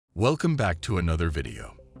Welcome back to another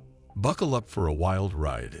video. Buckle up for a wild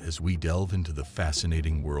ride as we delve into the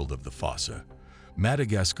fascinating world of the fossa,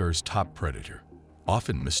 Madagascar's top predator.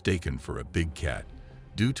 Often mistaken for a big cat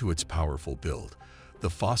due to its powerful build, the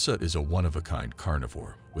fossa is a one-of-a-kind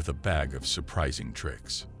carnivore with a bag of surprising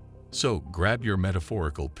tricks. So grab your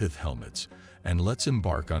metaphorical pith helmets and let's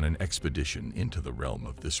embark on an expedition into the realm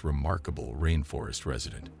of this remarkable rainforest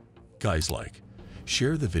resident. Guys,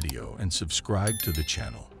 share the video and subscribe to the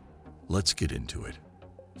channel. Let's get into it.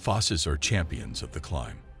 Fossas are champions of the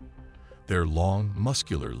climb. Their long,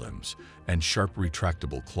 muscular limbs and sharp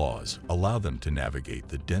retractable claws allow them to navigate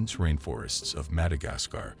the dense rainforests of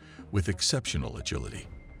Madagascar with exceptional agility.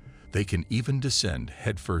 They can even descend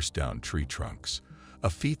headfirst down tree trunks, a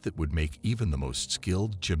feat that would make even the most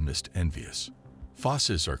skilled gymnast envious.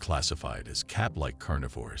 Fossas are classified as cat-like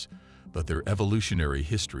carnivores, but their evolutionary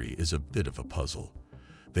history is a bit of a puzzle.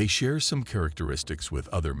 They share some characteristics with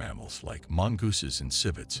other mammals like mongooses and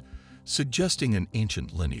civets, suggesting an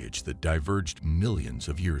ancient lineage that diverged millions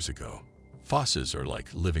of years ago. Fossas are like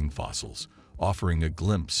living fossils, offering a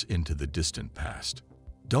glimpse into the distant past.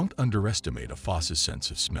 Don't underestimate a fossa's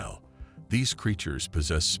sense of smell. These creatures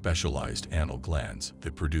possess specialized anal glands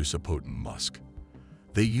that produce a potent musk.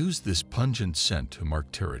 They use this pungent scent to mark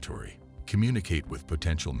territory, communicate with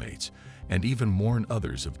potential mates, and even warn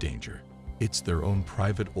others of danger. It's their own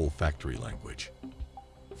private olfactory language.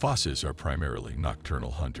 Fossas are primarily nocturnal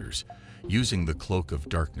hunters, using the cloak of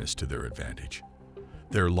darkness to their advantage.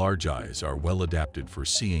 Their large eyes are well adapted for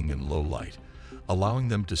seeing in low light, allowing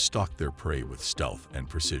them to stalk their prey with stealth and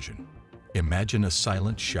precision. Imagine a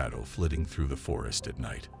silent shadow flitting through the forest at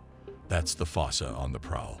night. That's the fossa on the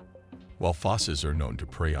prowl. While fossas are known to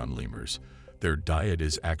prey on lemurs, their diet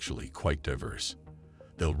is actually quite diverse.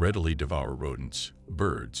 They'll readily devour rodents,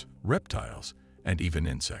 birds, reptiles, and even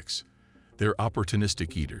insects. They're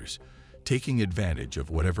opportunistic eaters, taking advantage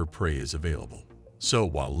of whatever prey is available. So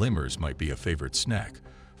while lemurs might be a favorite snack,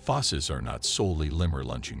 fossas are not solely lemur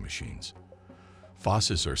lunching machines.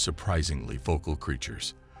 Fossas are surprisingly vocal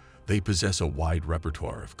creatures. They possess a wide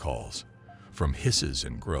repertoire of calls, from hisses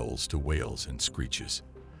and growls to wails and screeches.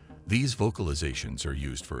 These vocalizations are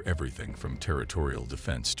used for everything from territorial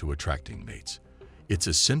defense to attracting mates. It's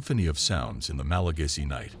a symphony of sounds in the Malagasy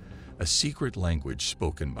night, a secret language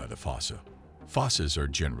spoken by the fossa. Fossas are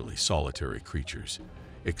generally solitary creatures,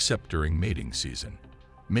 except during mating season.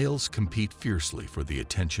 Males compete fiercely for the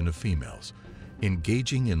attention of females,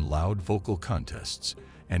 engaging in loud vocal contests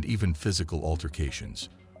and even physical altercations.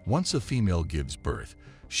 Once a female gives birth,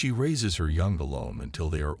 she raises her young alone until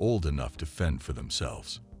they are old enough to fend for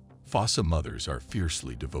themselves. Fossa mothers are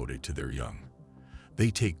fiercely devoted to their young. They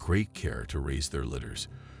take great care to raise their litters,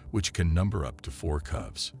 which can number up to 4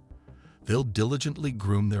 cubs. They'll diligently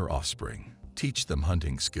groom their offspring, teach them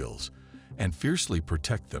hunting skills, and fiercely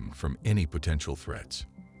protect them from any potential threats.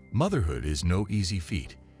 Motherhood is no easy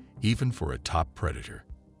feat, even for a top predator.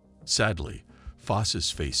 Sadly,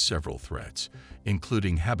 fossas face several threats,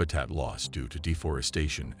 including habitat loss due to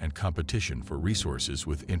deforestation and competition for resources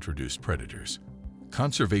with introduced predators.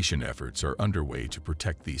 Conservation efforts are underway to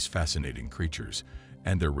protect these fascinating creatures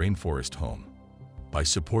and their rainforest home. By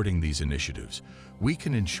supporting these initiatives, we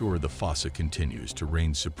can ensure the fossa continues to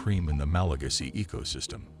reign supreme in the Malagasy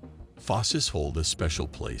ecosystem. Fossas hold a special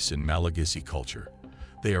place in Malagasy culture.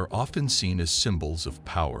 They are often seen as symbols of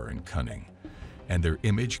power and cunning, and their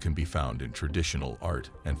image can be found in traditional art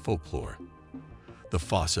and folklore. The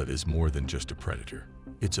fossa is more than just a predator.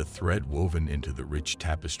 It's a thread woven into the rich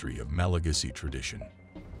tapestry of Malagasy tradition.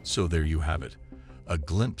 So there you have it, a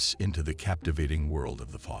glimpse into the captivating world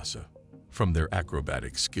of the fossa. From their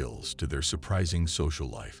acrobatic skills to their surprising social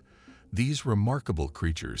life, these remarkable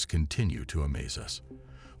creatures continue to amaze us.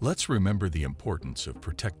 Let's remember the importance of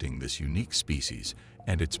protecting this unique species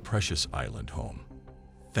and its precious island home.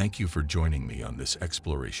 Thank you for joining me on this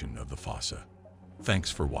exploration of the fossa.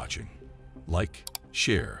 Thanks for watching. Like,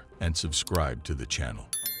 share, and subscribe to the channel.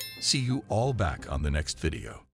 See you all back on the next video.